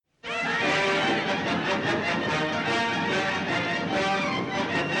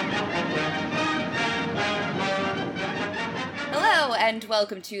And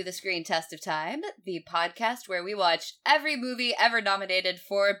welcome to The Screen Test of Time, the podcast where we watch every movie ever nominated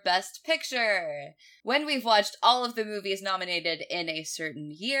for Best Picture. When we've watched all of the movies nominated in a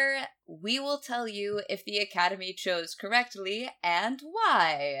certain year, we will tell you if the Academy chose correctly and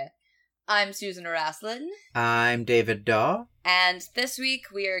why. I'm Susan Araslin. I'm David Daw. And this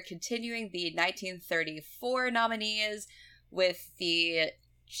week we are continuing the 1934 nominees with the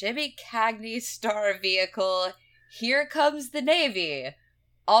Jimmy Cagney star vehicle Here Comes the Navy,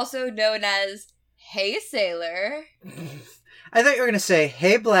 also known as Hey Sailor. I thought you were going to say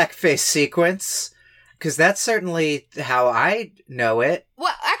Hey Blackface Sequence, because that's certainly how I know it.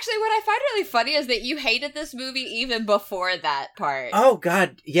 Well, actually, what I find really funny is that you hated this movie even before that part. Oh,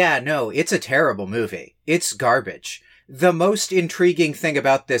 God. Yeah, no, it's a terrible movie. It's garbage. The most intriguing thing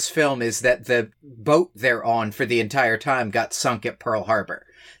about this film is that the boat they're on for the entire time got sunk at Pearl Harbor.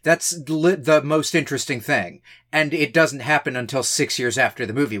 That's the most interesting thing. And it doesn't happen until 6 years after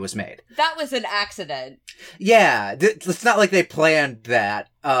the movie was made. That was an accident. Yeah, it's not like they planned that.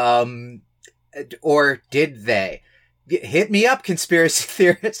 Or did they? Hit me up, conspiracy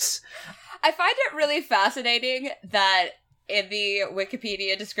theorists. I find it really fascinating that in the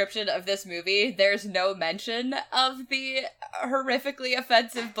Wikipedia description of this movie, there's no mention of the horrifically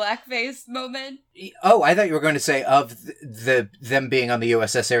offensive blackface moment. Oh, I thought you were going to say of them being on the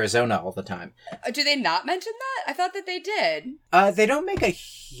USS Arizona all the time. Do they not mention that? I thought that they did. They don't make a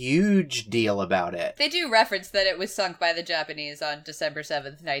huge deal about it. They do reference that it was sunk by the Japanese on December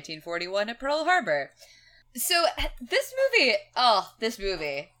 7th, 1941 at Pearl Harbor. So this movie.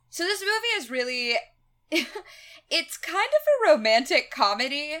 So this movie is really... It's kind of a romantic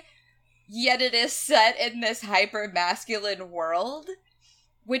comedy, yet it is set in this hyper-masculine world,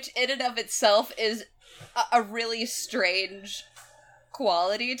 which in and of itself is a really strange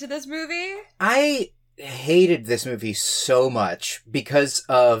quality to this movie. I hated this movie so much because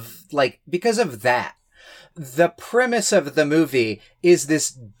of that. The premise of the movie is this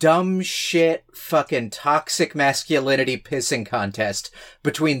dumb shit fucking toxic masculinity pissing contest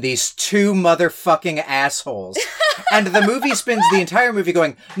between these two motherfucking assholes. And the movie spends the entire movie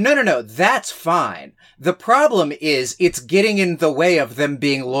going, no, that's fine. The problem is it's getting in the way of them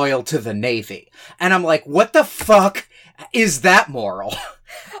being loyal to the Navy. And I'm like, what the fuck is that moral?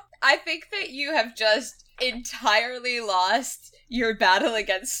 I think that you have just entirely lost your battle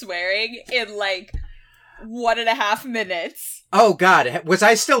against swearing in 1.5 minutes. Oh God, was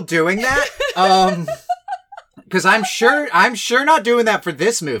I still doing that? Because I'm sure not doing that for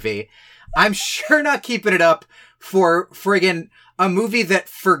this movie. I'm sure not keeping it up for friggin' a movie that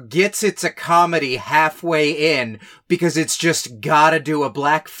forgets it's a comedy halfway in because it's just gotta do a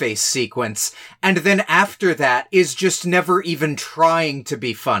blackface sequence, and then after that is just never even trying to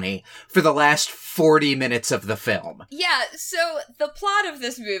be funny for the last 40 minutes of the film. Yeah, so the plot of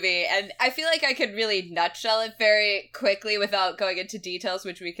this movie, and I feel like I could really nutshell it very quickly without going into details,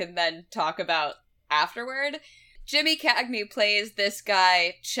 which we can then talk about afterward. Jimmy Cagney plays this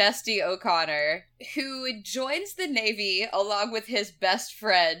guy, Chesty O'Connor, who joins the Navy along with his best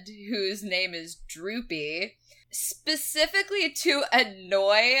friend, whose name is Droopy, specifically to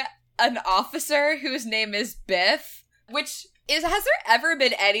annoy an officer whose name is Biff, has there ever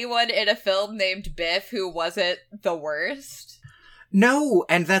been anyone in a film named Biff who wasn't the worst? No,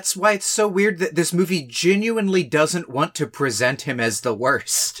 and that's why it's so weird that this movie genuinely doesn't want to present him as the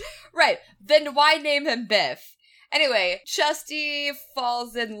worst. Right, then why name him Biff? Anyway, Chesty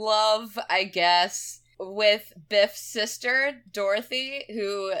falls in love, I guess, with Biff's sister, Dorothy,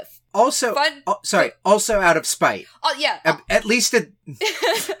 who... Also out of spite. Oh, yeah. At least at...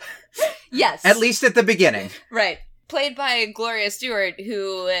 Yes. At least at the beginning. Right. Played by Gloria Stewart,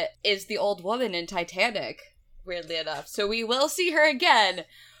 who is the old woman in Titanic, weirdly enough. So we will see her again,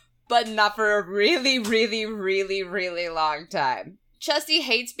 but not for a really, really, really, really long time. Chesty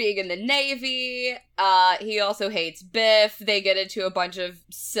hates being in the Navy. He also hates Biff. They get into a bunch of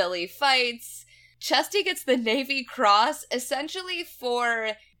silly fights. Chesty gets the Navy Cross essentially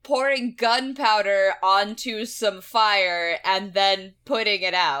for pouring gunpowder onto some fire and then putting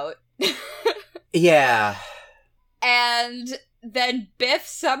it out. Yeah. And then Biff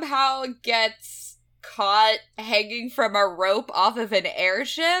somehow gets caught hanging from a rope off of an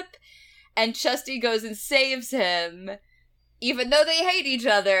airship, and Chesty goes and saves him. Even though they hate each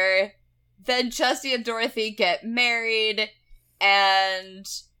other, then Chesty and Dorothy get married, and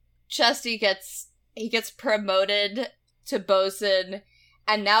Chesty gets promoted to bosun,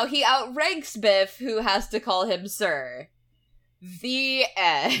 and now he outranks Biff, who has to call him sir. The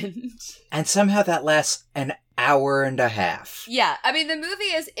end. And somehow that lasts an hour and a half. Yeah, I mean, the movie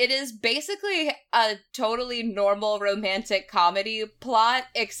is basically a totally normal romantic comedy plot,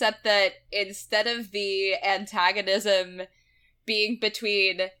 except that instead of the antagonism being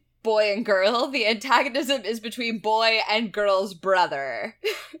between boy and girl, the antagonism is between boy and girl's brother.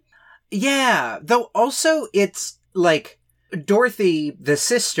 Yeah, though also it's, like, Dorothy, the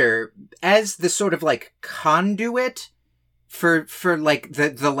sister, as the sort of, like, conduit for like,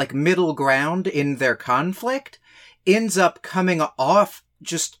 the like, middle ground in their conflict, ends up coming off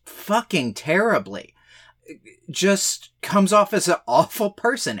just fucking terribly. Just comes off as an awful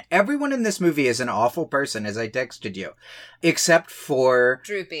person. Everyone in this movie is an awful person, as I texted you. Except for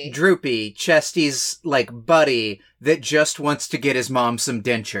Droopy, Chesty's, like, buddy that just wants to get his mom some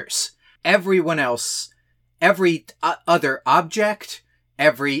dentures. Everyone else, every other object,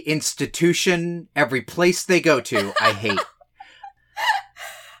 every institution, every place they go to, I hate.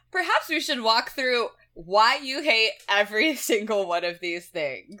 Perhaps we should walk through why you hate every single one of these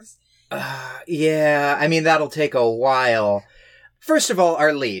things. Yeah, I mean, that'll take a while. First of all,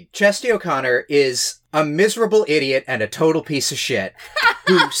 our lead, Chesty O'Connor, is a miserable idiot and a total piece of shit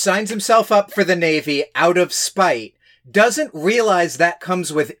who signs himself up for the Navy out of spite, doesn't realize that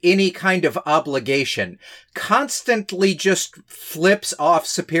comes with any kind of obligation, constantly just flips off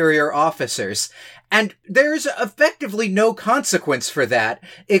superior officers, and there's effectively no consequence for that,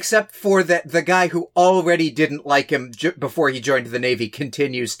 except for that the guy who already didn't like him before he joined the Navy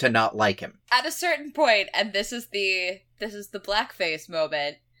continues to not like him. At a certain point, and this is the blackface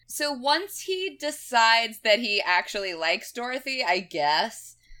moment, so once he decides that he actually likes Dorothy, I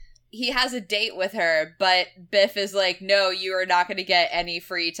guess, he has a date with her, but Biff is like, no, you are not going to get any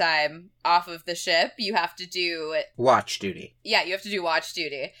free time off of the ship. You have to do watch duty. Yeah, you have to do watch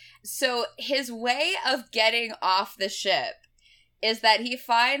duty. So his way of getting off the ship is that he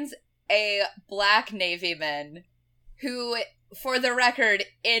finds a black Navyman who, for the record,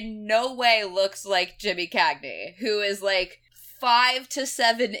 in no way looks like Jimmy Cagney, who is like 5 to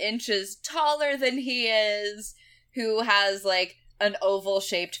 7 inches taller than he is, who has like an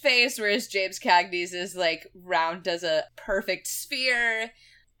oval-shaped face, whereas James Cagney's is, like, round as a perfect sphere,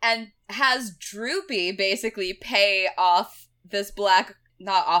 and has Droopy basically pay off this black,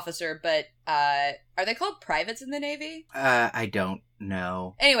 not officer, but, are they called privates in the Navy? I don't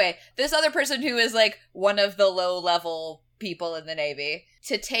know. Anyway, this other person who is, like, one of the low-level people in the Navy,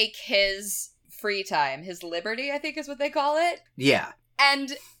 to take his free time, his liberty, I think is what they call it. Yeah.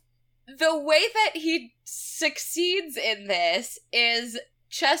 And the way that he succeeds in this is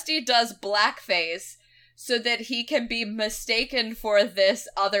Chesty does blackface so that he can be mistaken for this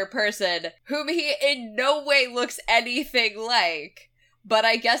other person whom he in no way looks anything like. But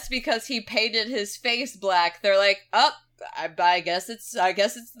I guess because he painted his face black, they're like, oh, I guess it's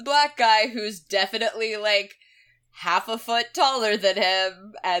the black guy who's definitely like half a foot taller than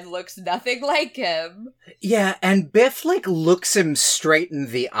him and looks nothing like him. Yeah, and Biff, like, looks him straight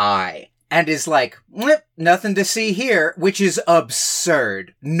in the eye and is like, nothing to see here, which is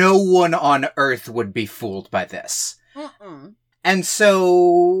absurd. No one on Earth would be fooled by this. And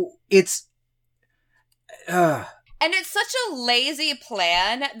so, it's... And it's such a lazy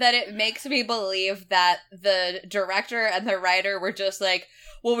plan that it makes me believe that the director and the writer were just like,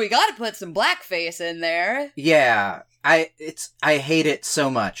 well, we gotta put some blackface in there. Yeah, I hate it so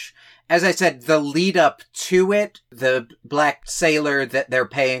much. As I said, the lead up to it, the black sailor that they're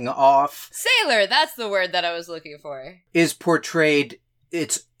paying off... Sailor, that's the word that I was looking for. ...is portrayed,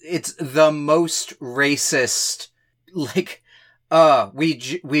 it's the most racist, like,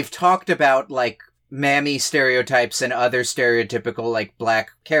 we've talked about, like, mammy stereotypes and other stereotypical, like,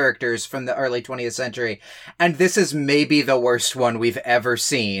 black characters from the early 20th century. And this is maybe the worst one we've ever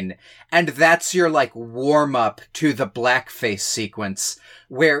seen. And that's your, like, warm-up to the blackface sequence,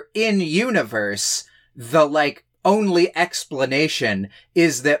 where in universe, the, like, only explanation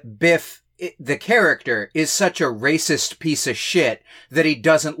is that Biff, the character, is such a racist piece of shit that he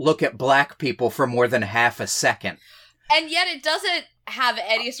doesn't look at black people for more than half a second. And yet it doesn't have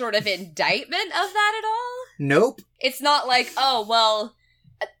any sort of indictment of that at all? Nope. It's not like, oh, well,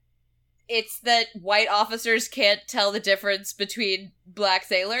 it's that white officers can't tell the difference between black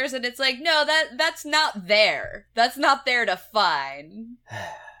sailors, and it's like, no, that's not there. That's not there to find.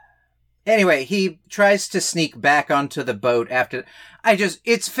 Anyway, he tries to sneak back onto the boat after...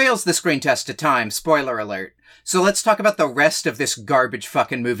 it fails the screen test of time, spoiler alert. So let's talk about the rest of this garbage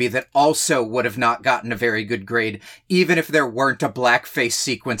fucking movie that also would have not gotten a very good grade, even if there weren't a blackface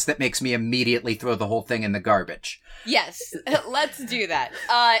sequence that makes me immediately throw the whole thing in the garbage. Yes, let's do that.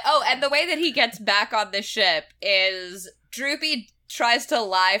 And the way that he gets back on the ship is Droopy tries to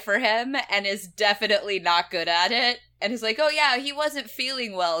lie for him and is definitely not good at it. And he's like, oh yeah, he wasn't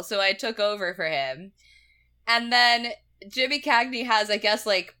feeling well, so I took over for him. And then Jimmy Cagney has, I guess,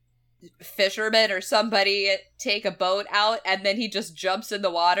 like, fishermen or somebody take a boat out, and then he just jumps in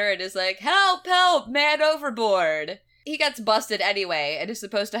the water and is like, help, help, man overboard. He gets busted anyway and is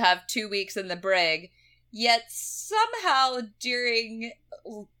supposed to have 2 weeks in the brig, yet somehow during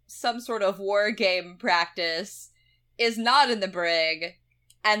some sort of war game practice is not in the brig,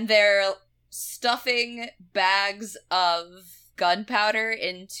 and they're stuffing bags of gunpowder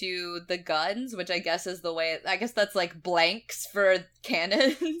into the guns, which I guess is the way, I guess that's like blanks for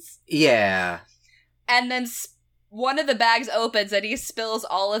cannons. Yeah. And then one of the bags opens and he spills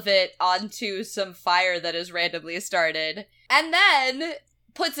all of it onto some fire that is randomly started, and then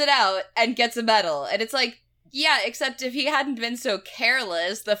puts it out and gets a medal. And it's like, yeah, except if he hadn't been so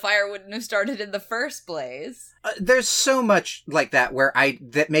careless, the fire wouldn't have started in the first place. There's so much like that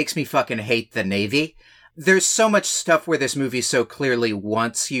that makes me fucking hate the Navy. There's so much stuff where this movie so clearly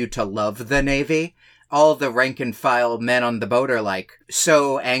wants you to love the Navy. All the rank and file men on the boat are like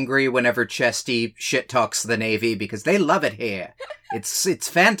so angry whenever Chesty shit talks the Navy because they love it here. It's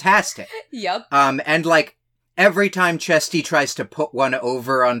fantastic. Yep. And like every time Chesty tries to put one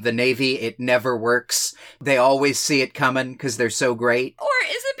over on the Navy, it never works. They always see it coming because they're so great. Or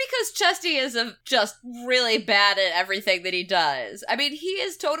is it because Chesty is just really bad at everything that he does? I mean, he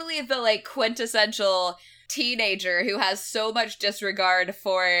is totally the, like, quintessential teenager who has so much disregard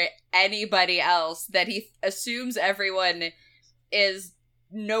for anybody else that he assumes everyone is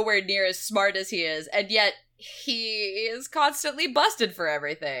nowhere near as smart as he is, and yet he is constantly busted for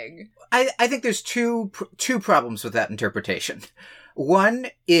everything. I think there's two problems with that interpretation. One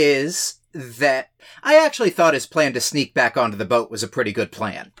is that I actually thought his plan to sneak back onto the boat was a pretty good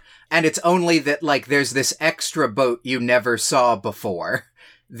plan. And it's only that, like, there's this extra boat you never saw before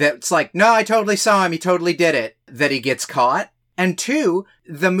that's like, no, I totally saw him, he totally did it, that he gets caught. And two,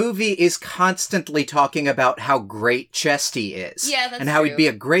 the movie is constantly talking about how great Chesty is. Yeah, that's and how true. He'd be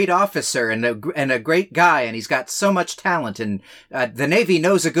a great officer and a great guy, and he's got so much talent, and the Navy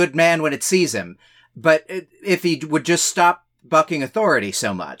knows a good man when it sees him. But if he would just stop bucking authority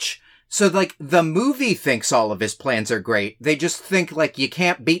so much. So, like, the movie thinks all of his plans are great. They just think, like, you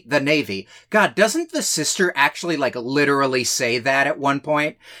can't beat the Navy. God, doesn't the sister actually, like, literally say that at one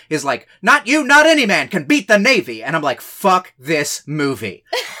point? Is like, not you, not any man can beat the Navy. And I'm like, fuck this movie.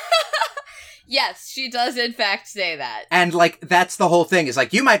 Yes, she does in fact say that. And, like, that's the whole thing, is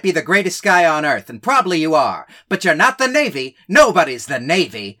like, you might be the greatest guy on Earth, and probably you are, but you're not the Navy. Nobody's the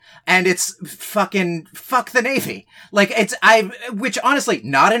Navy. And it's fucking, fuck the Navy. Like, which honestly,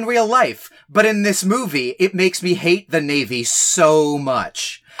 not in real life, but in this movie, it makes me hate the Navy so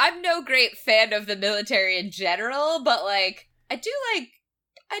much. I'm no great fan of the military in general, but, like, I do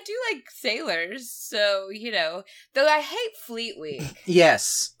like sailors, so, you know. Though I hate Fleet Week.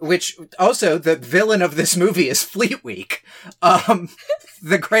 Yes, which, also, the villain of this movie is Fleet Week.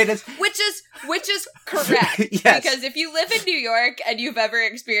 The greatest... Which is correct. Yes. Because if you live in New York and you've ever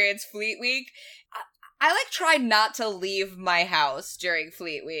experienced Fleet Week, I like try not to leave my house during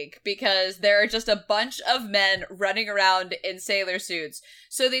Fleet Week because there are just a bunch of men running around in sailor suits.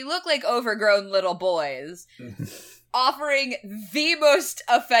 So they look like overgrown little boys. Offering the most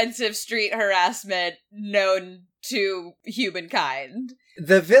offensive street harassment known to humankind.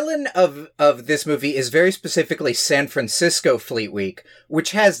 The villain of this movie is very specifically San Francisco Fleet Week,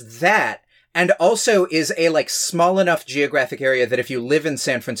 which has that, and also is a, like, small enough geographic area that if you live in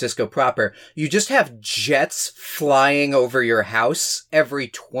San Francisco proper, you just have jets flying over your house every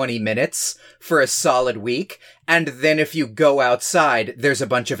 20 minutes for a solid week, and then if you go outside, there's a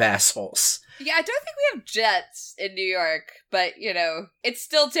bunch of assholes. Yeah, I don't think we have jets in New York, but, you know, it's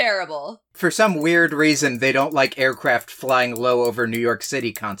still terrible. For some weird reason, they don't like aircraft flying low over New York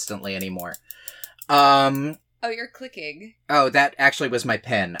City constantly anymore. Oh, you're clicking. Oh, that actually was my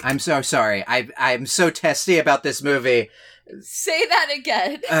pen. I'm so sorry. I'm so testy about this movie. Say that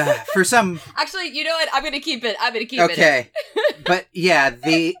again. For some... Actually, you know what? I'm gonna keep it. Okay. But, yeah,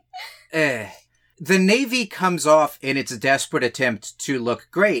 the Navy comes off in its desperate attempt to look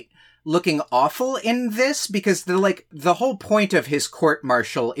great, looking awful in this, because the whole point of his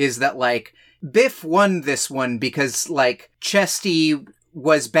court-martial is that, like, Biff won this one because, like, Chesty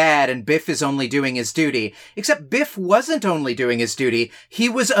was bad and Biff is only doing his duty. Except Biff wasn't only doing his duty, he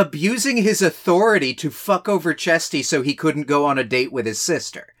was abusing his authority to fuck over Chesty so he couldn't go on a date with his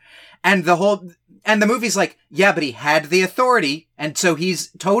sister. And the movie's like, yeah, but he had the authority, and so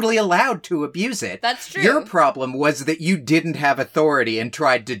he's totally allowed to abuse it. That's true. Your problem was that you didn't have authority and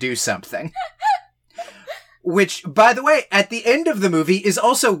tried to do something. Which, by the way, at the end of the movie is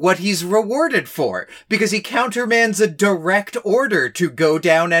also what he's rewarded for, because he countermands a direct order to go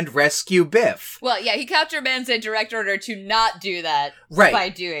down and rescue Biff. Well, yeah, he countermands a direct order to not do that by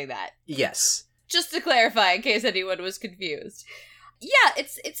doing that. Yes. Just to clarify, in case anyone was confused. Yeah,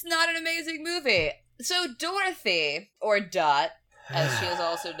 it's not an amazing movie. So Dorothy, or Dot, as she is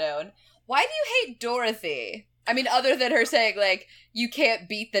also known, why do you hate Dorothy? I mean, other than her saying, like, you can't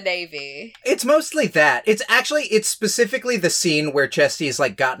beat the Navy. It's mostly that. It's specifically the scene where Chesty's,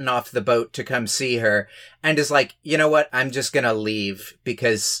 like, gotten off the boat to come see her and is like, you know what, I'm just gonna leave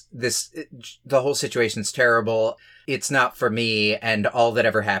because the whole situation's terrible. It's not for me, and all that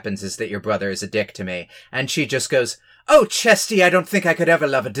ever happens is that your brother is a dick to me. And she just goes, oh, Chesty, I don't think I could ever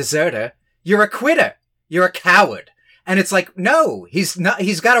love a deserter. You're a quitter. You're a coward. And it's like, no, he's not.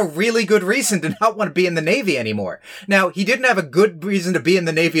 He's got a really good reason to not want to be in the Navy anymore. Now, he didn't have a good reason to be in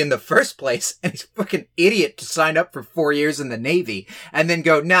the Navy in the first place, and he's a fucking idiot to sign up for 4 years in the Navy and then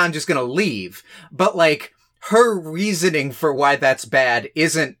go, nah, I'm just gonna leave. But, like, her reasoning for why that's bad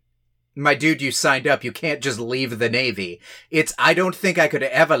isn't, my dude, you signed up, you can't just leave the Navy. It's, I don't think I could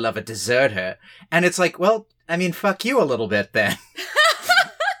ever love a deserter. And it's like, well, I mean, fuck you a little bit then.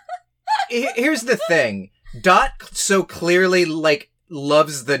 Here's the thing. Dot so clearly, like,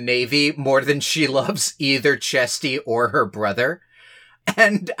 loves the Navy more than she loves either Chesty or her brother.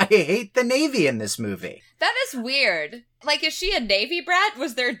 And I hate the Navy in this movie. That is weird. Like, is she a Navy brat?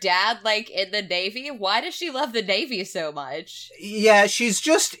 Was their dad, like, in the Navy? Why does she love the Navy so much? Yeah, she's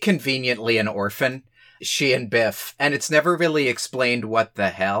just conveniently an orphan. She and Biff. And it's never really explained what the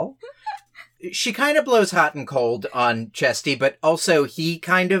hell. She kind of blows hot and cold on Chesty, but also he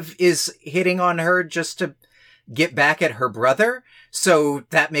kind of is hitting on her just to get back at her brother. So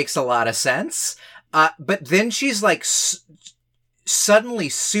that makes a lot of sense. But then she's like suddenly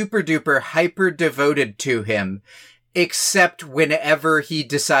super duper hyper devoted to him, except whenever he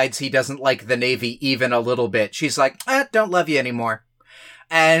decides he doesn't like the Navy even a little bit. She's like, don't love you anymore.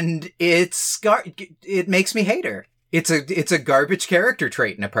 And it makes me hate her. It's a garbage character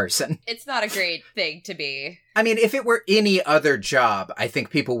trait in a person. It's not a great thing to be. I mean, if it were any other job, I think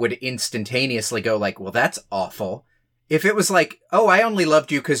people would instantaneously go like, well, that's awful. If it was like, oh, I only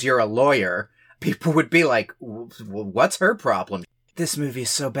loved you because you're a lawyer, people would be like, well, what's her problem? This movie is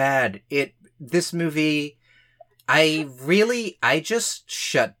so bad. I just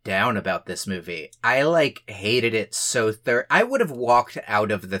shut down about this movie. I, like, hated it so I would have walked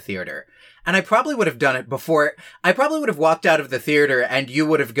out of the theater. And I probably would have done it before. I probably would have walked out of the theater and you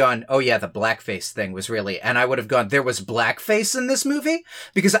would have gone, oh yeah, the blackface thing was really, and I would have gone, there was blackface in this movie?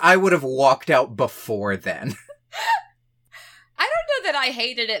 Because I would have walked out before then. I don't know that I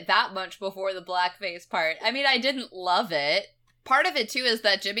hated it that much before the blackface part. I mean, I didn't love it. Part of it, too, is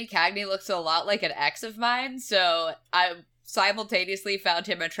that Jimmy Cagney looks a lot like an ex of mine, so I simultaneously found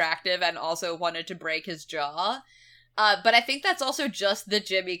him attractive and also wanted to break his jaw. But I think that's also just the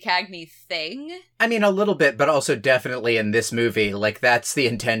Jimmy Cagney thing. I mean, a little bit, but also definitely in this movie, like, that's the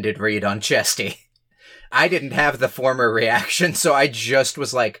intended read on Chesty. I didn't have the former reaction, so I just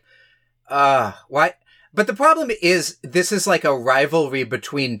was like, why? But the problem is, this is like a rivalry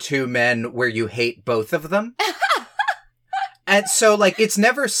between two men where you hate both of them. And so, like, it's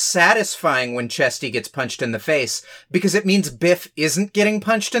never satisfying when Chesty gets punched in the face, because it means Biff isn't getting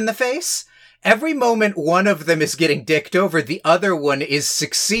punched in the face. Every moment one of them is getting dicked over, the other one is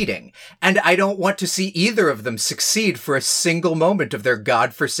succeeding. And I don't want to see either of them succeed for a single moment of their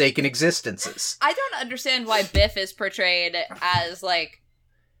godforsaken existences. I don't understand why Biff is portrayed as, like,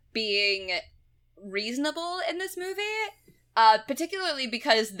 being reasonable in this movie. Particularly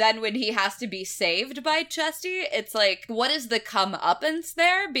because then when he has to be saved by Chesty, it's like, what is the comeuppance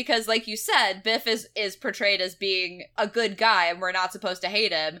there? Because like you said, Biff is portrayed as being a good guy and we're not supposed to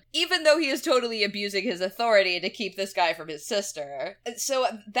hate him, even though he is totally abusing his authority to keep this guy from his sister. So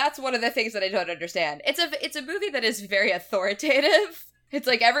that's one of the things that I don't understand. It's a movie that is very authoritative. It's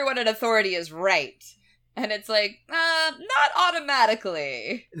like everyone in authority is right. And it's like, not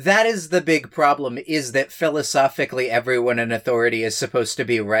automatically. That is the big problem, is that philosophically everyone in authority is supposed to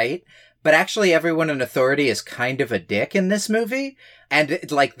be right, but actually everyone in authority is kind of a dick in this movie.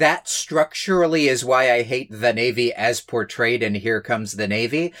 And, like, that structurally is why I hate the Navy as portrayed in Here Comes the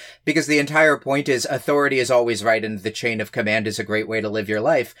Navy, because the entire point is authority is always right and the chain of command is a great way to live your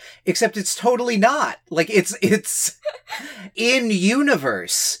life, except it's totally not. Like, it's in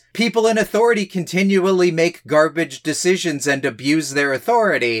universe. People in authority continually make garbage decisions and abuse their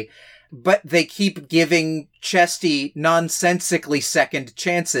authority, but they keep giving Chesty nonsensically second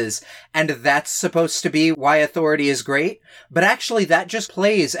chances, and that's supposed to be why authority is great. But actually that just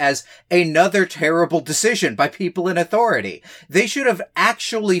plays as another terrible decision by people in authority. They should have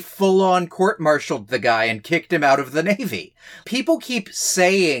actually full-on court-martialed the guy and kicked him out of the Navy. People keep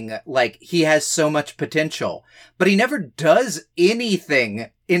saying, like, he has so much potential, but he never does anything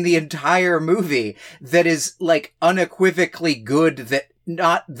in the entire movie that is, like, unequivocally good that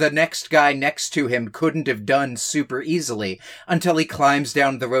not the next guy next to him couldn't have done super easily until he climbs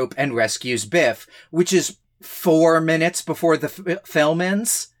down the rope and rescues Biff, which is 4 minutes before the film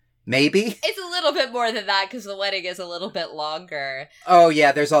ends. Maybe? It's a little bit more than that because the wedding is a little bit longer. Oh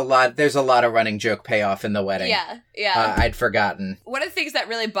yeah, there's a lot of running joke payoff in the wedding. Yeah. I'd forgotten. One of the things that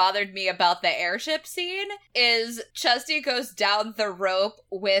really bothered me about the airship scene is Chesty goes down the rope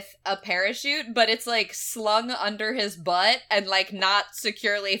with a parachute, but it's like slung under his butt and like not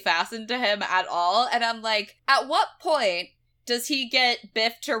securely fastened to him at all. And I'm like, at what point does he get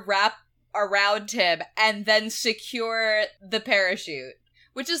Biff to wrap around him and then secure the parachute?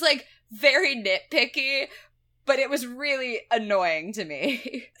 Which is, like, very nitpicky, but it was really annoying to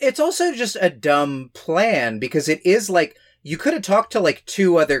me. It's also just a dumb plan, because it is, like, you could have talked to, like,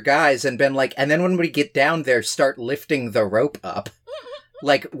 2 other guys and been like, and then when we get down there, start lifting the rope up.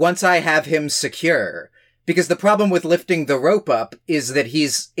 Like, once I have him secure. Because the problem with lifting the rope up is that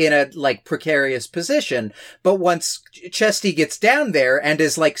he's in a, like, precarious position, but once Chesty gets down there and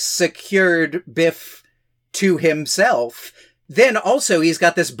is, like, secured Biff to himself, then also he's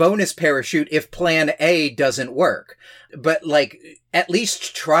got this bonus parachute if plan A doesn't work. But, like, at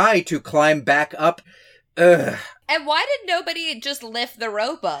least try to climb back up. Ugh. And why did nobody just lift the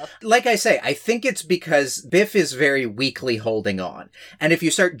rope up? Like I say, I think it's because Biff is very weakly holding on. And if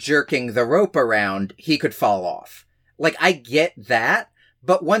you start jerking the rope around, he could fall off. Like, I get that,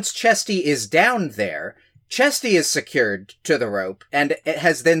 but once Chesty is down there, Chesty is secured to the rope, and it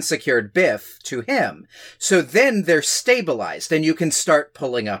has then secured Biff to him. So then they're stabilized, and you can start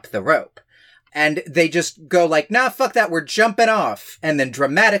pulling up the rope. And they just go like, nah, fuck that, we're jumping off. And then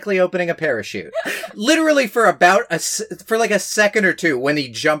dramatically opening a parachute. Literally for like a second or two when he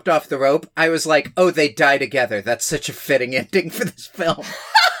jumped off the rope, I was like, oh, they die together. That's such a fitting ending for this film.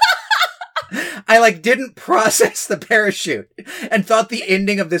 I, like, didn't process the parachute and thought the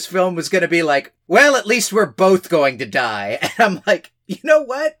ending of this film was going to be like, well, at least we're both going to die. And I'm like, you know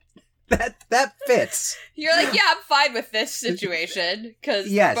what? That fits. You're like, yeah, I'm fine with this situation because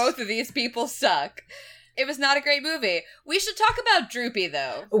both of these people suck. It was not a great movie. We should talk about Droopy,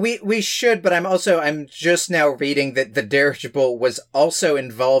 though. We should, but I'm just now reading that the dirigible was also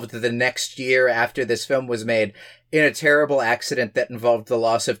involved the next year after this film was made in a terrible accident that involved the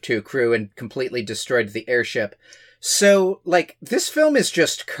loss of 2 crew and completely destroyed the airship. So, like, this film is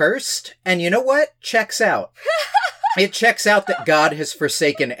just cursed, and you know what? Checks out. It checks out that God has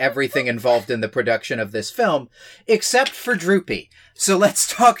forsaken everything involved in the production of this film, except for Droopy. So let's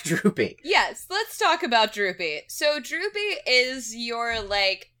talk Droopy. Yes, let's talk about Droopy. So Droopy is your,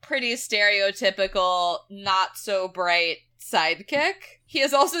 like, pretty stereotypical, not so bright sidekick. He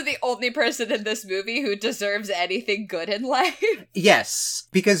is also the only person in this movie who deserves anything good in life. Yes,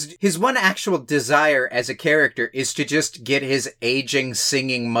 because his one actual desire as a character is to just get his aging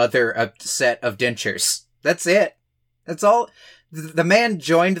singing mother a set of dentures. That's it. That's all. The man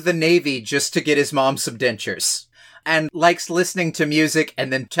joined the Navy just to get his mom some dentures. And likes listening to music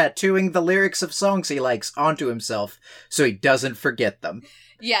and then tattooing the lyrics of songs he likes onto himself so he doesn't forget them.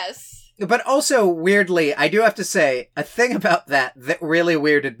 Yes. But also, weirdly, I do have to say, a thing about that really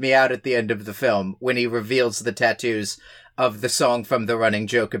weirded me out at the end of the film when he reveals the tattoos of the song from The Running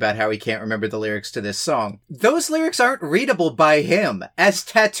Joke about how he can't remember the lyrics to this song. Those lyrics aren't readable by him, as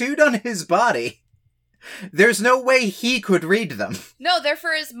tattooed on his body. There's no way he could read them. No, they're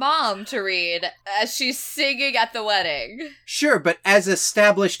for his mom to read as she's singing at the wedding. Sure, but as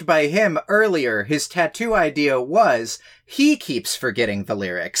established by him earlier, his tattoo idea was he keeps forgetting the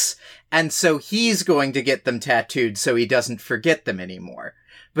lyrics, and so he's going to get them tattooed so he doesn't forget them anymore.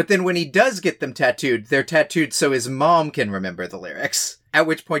 But then when he does get them tattooed, they're tattooed so his mom can remember the lyrics. At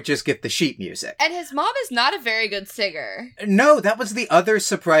which point, just get the sheet music. And his mom is not a very good singer. No, that was the other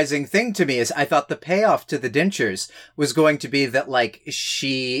surprising thing to me, is I thought the payoff to the dentures was going to be that, like,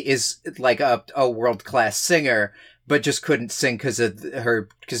 she is, like, a world-class singer, but just couldn't sing because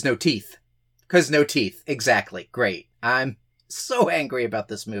no teeth. Because no teeth. Exactly. Great. I'm so angry about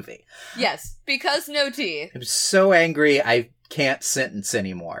this movie. Yes, because no teeth. I'm so angry I can't sentence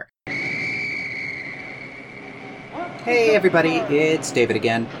anymore. Hey everybody, it's David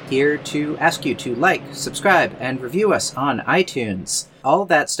again, here to ask you to like, subscribe, and review us on iTunes. All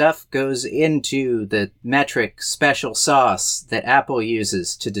that stuff goes into the metric special sauce that Apple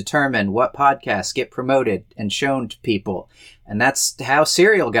uses to determine what podcasts get promoted and shown to people. And that's how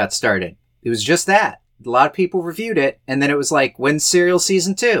Serial got started. It was just that. A lot of people reviewed it, and then it was like, when's Serial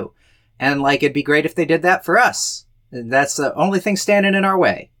Season 2? And like, it'd be great if they did that for us. And that's the only thing standing in our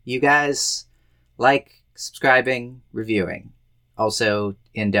way. You guys like subscribing, reviewing, also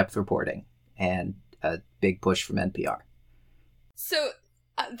in-depth reporting, and a big push from NPR. So,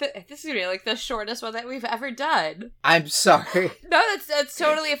 this is going to be like the shortest one that we've ever done. I'm sorry. No, that's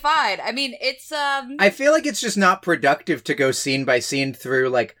totally fine. I mean, it's, I feel like it's just not productive to go scene by scene through,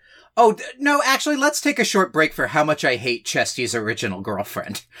 like, no, actually, let's take a short break for how much I hate Chesty's original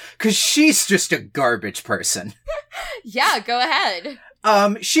girlfriend. Because she's just a garbage person. Yeah, go ahead.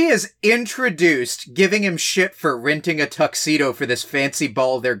 She is introduced giving him shit for renting a tuxedo for this fancy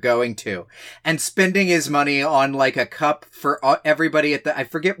ball they're going to, and spending his money on, like, a cup for everybody at I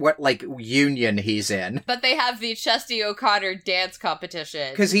forget what, like, union he's in. But they have the Chesty O'Connor dance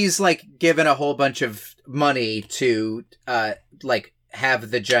competition. Because he's, like, given a whole bunch of money to,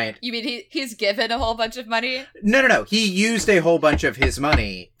 have the giant... You mean he's given a whole bunch of money? No. He used a whole bunch of his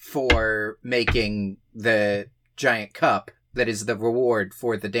money for making the giant cup that is the reward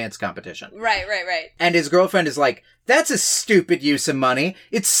for the dance competition. Right. And his girlfriend is like, that's a stupid use of money.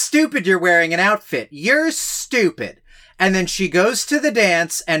 It's stupid you're wearing an outfit. You're stupid. And then she goes to the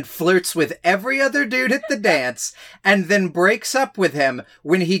dance and flirts with every other dude at the dance, and then breaks up with him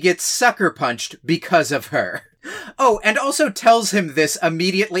when he gets sucker punched because of her. Oh, and also tells him this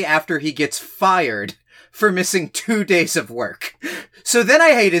immediately after he gets fired for missing 2 days of work. So then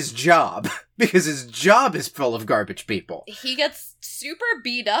I hate his job, because his job is full of garbage people. He gets super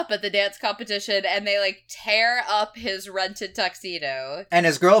beat up at the dance competition, and they, like, tear up his rented tuxedo. And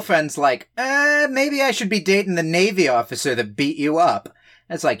his girlfriend's like, maybe I should be dating the Navy officer that beat you up.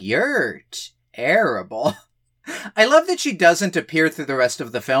 And it's like, you're terrible. I love that she doesn't appear through the rest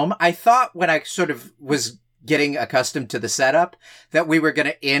of the film. I thought when I sort of was getting accustomed to the setup that we were going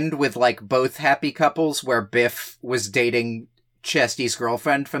to end with, like, both happy couples where Biff was dating Chesty's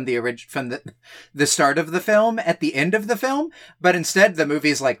girlfriend from the start of the film at the end of the film, but instead the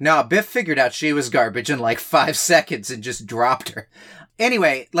movie's like, nah, Biff figured out she was garbage in like 5 seconds and just dropped her.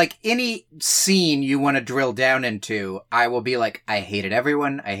 Anyway, like, any scene you want to drill down into, I will be like, I hated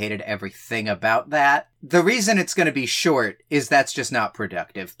everyone, I hated everything about that. The reason it's going to be short is that's just not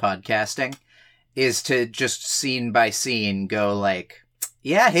productive podcasting, is to just scene by scene go like,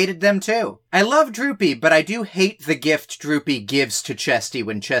 yeah, hated them too. I love Droopy, but I do hate the gift Droopy gives to Chesty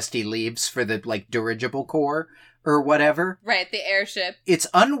when Chesty leaves for the, like, dirigible corps or whatever. Right, the airship. It's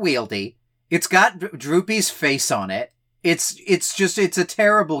unwieldy. It's got Droopy's face on it. It's a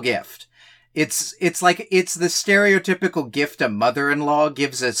terrible gift. It's the stereotypical gift a mother-in-law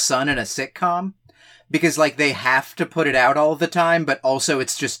gives a son in a sitcom. Because, like, they have to put it out all the time, but also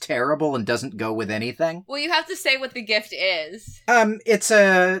it's just terrible and doesn't go with anything. Well, you have to say what the gift is. It's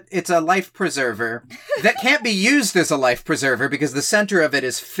a life preserver that can't be used as a life preserver because the center of it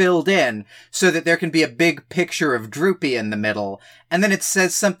is filled in so that there can be a big picture of Droopy in the middle. And then it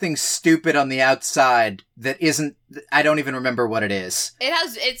says something stupid on the outside that isn't, I don't even remember what it is.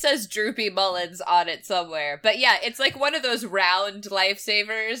 It says Droopy Mullins on it somewhere. But yeah, it's like one of those round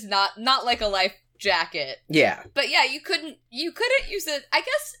lifesavers, not like a life jacket. Yeah. But yeah, you couldn't use it. I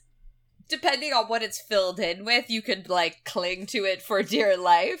guess depending on what it's filled in with, you could, like, cling to it for dear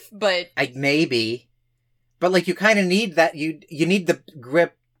life, but maybe. But, like, you kind of need that. You need the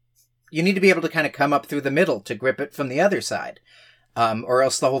grip. You need to be able to kind of come up through the middle to grip it from the other side. Or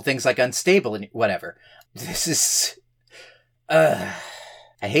else the whole thing's, like, unstable and whatever. This is I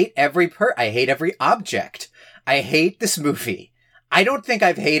hate every object. I hate this movie. I don't think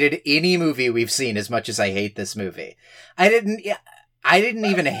I've hated any movie we've seen as much as I hate this movie. I didn't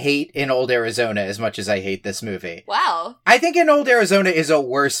even hate In Old Arizona as much as I hate this movie. Wow. I think In Old Arizona is a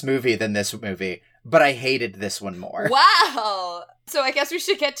worse movie than this movie, but I hated this one more. Wow. So I guess we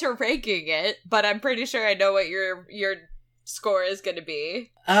should get to ranking it, but I'm pretty sure I know what your score is going to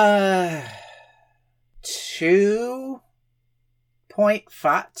be.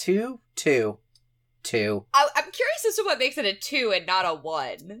 2.5 2. I'm curious as to what makes it a 2 and not a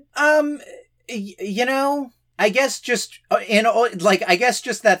 1. I guess just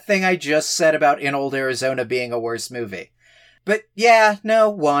that thing I just said about In Old Arizona being a worse movie. But yeah,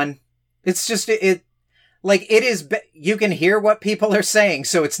 no, 1. It's just Like, it is, you can hear what people are saying,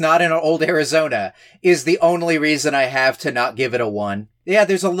 so it's not in old Arizona, is the only reason I have to not give it a 1. Yeah,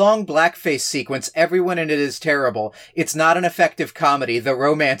 there's a long blackface sequence. Everyone in it is terrible. It's not an effective comedy. The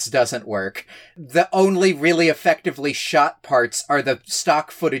romance doesn't work. The only really effectively shot parts are the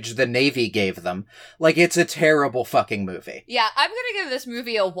stock footage the Navy gave them. Like, it's a terrible fucking movie. Yeah, I'm gonna give this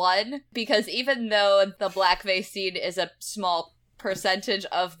movie a 1, because even though the blackface scene is a small percentage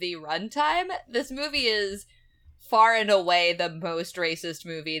of the runtime, this movie is far and away the most racist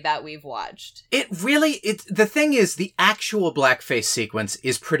movie that we've watched. The thing is, the actual blackface sequence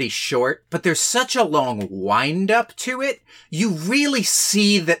is pretty short, but there's such a long wind up to it. You really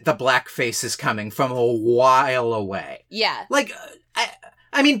see that the blackface is coming from a while away. Yeah. Like,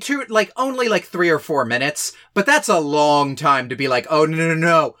 I mean, only 3 or 4 minutes, but that's a long time to be like, oh,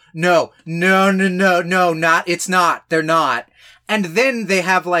 no, it's not, they're not. And then they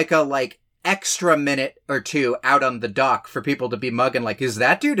have a extra minute or 2 out on the dock for people to be mugging, like, is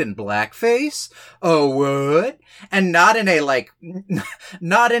that dude in blackface? Oh, what? And not in the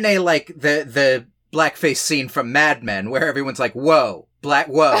blackface scene from Mad Men where everyone's like, whoa.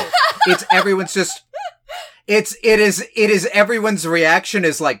 It's everyone's just, it is everyone's reaction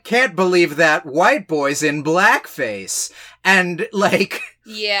is like, can't believe that white boy's in blackface. And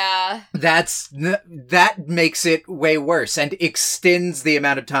yeah, that makes it way worse and extends the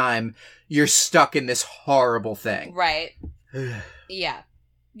amount of time you're stuck in this horrible thing. Right. Yeah.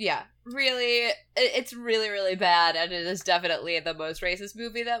 Really, it's really, really bad, and it is definitely the most racist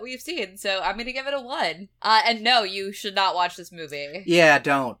movie that we've seen, so I'm gonna give it a 1. And no, you should not watch this movie. Yeah,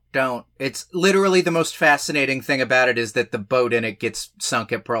 don't. It's literally the most fascinating thing about it is that the boat in it gets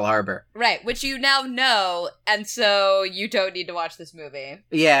sunk at Pearl Harbor. Right, which you now know, and so you don't need to watch this movie.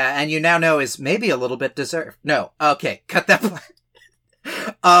 Yeah, and you now know is maybe a little bit deserved. No, okay, cut that part.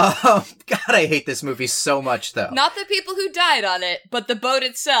 God, I hate this movie so much, though. Not the people who died on it, but the boat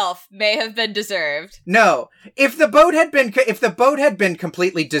itself may have been deserved. No, if the boat had been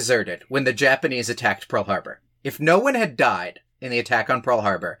completely deserted when the Japanese attacked Pearl Harbor, if no one had died in the attack on Pearl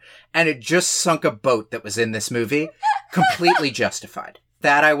Harbor, and it just sunk a boat that was in this movie, completely justified.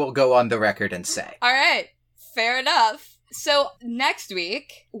 That I will go on the record and say. All right, fair enough. So next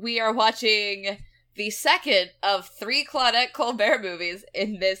week we are watching the second of 3 Claudette Colbert movies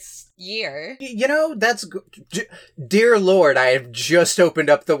in this year. You know, that's... Dear Lord, I have just opened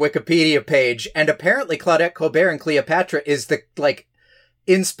up the Wikipedia page, and apparently Claudette Colbert and Cleopatra is the,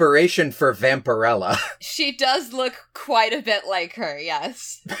 inspiration for Vampirella. She does look quite a bit like her,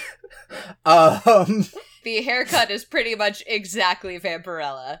 yes. The haircut is pretty much exactly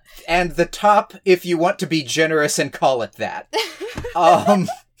Vampirella. And the top, if you want to be generous and call it that.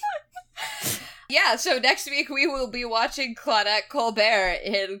 Yeah, so next week we will be watching Claudette Colbert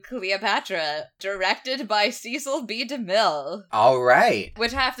in Cleopatra, directed by Cecil B. DeMille. All right.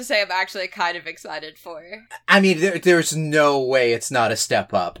 Which I have to say I'm actually kind of excited for. I mean, there's no way it's not a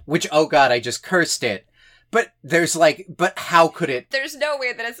step up. Which, oh god, I just cursed it. But but how could it? There's no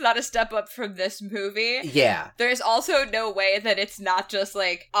way that it's not a step up from this movie. Yeah. There's also no way that it's not just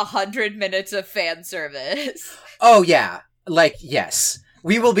 100 minutes of fan service. Oh yeah. Yes.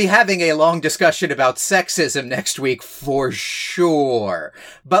 We will be having a long discussion about sexism next week for sure.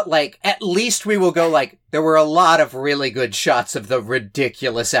 But at least we will go there were a lot of really good shots of the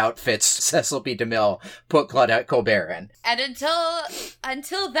ridiculous outfits Cecil B. DeMille put Claudette Colbert in. And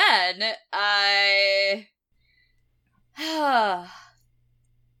until then,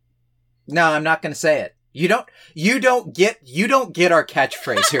 No, I'm not going to say it. You don't get our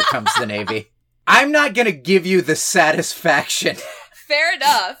catchphrase, here comes the Navy. I'm not going to give you the satisfaction. Fair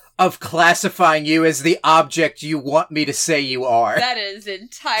enough. Of classifying you as the object you want me to say you are. That is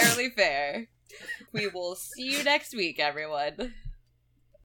entirely fair. We will see you next week, everyone.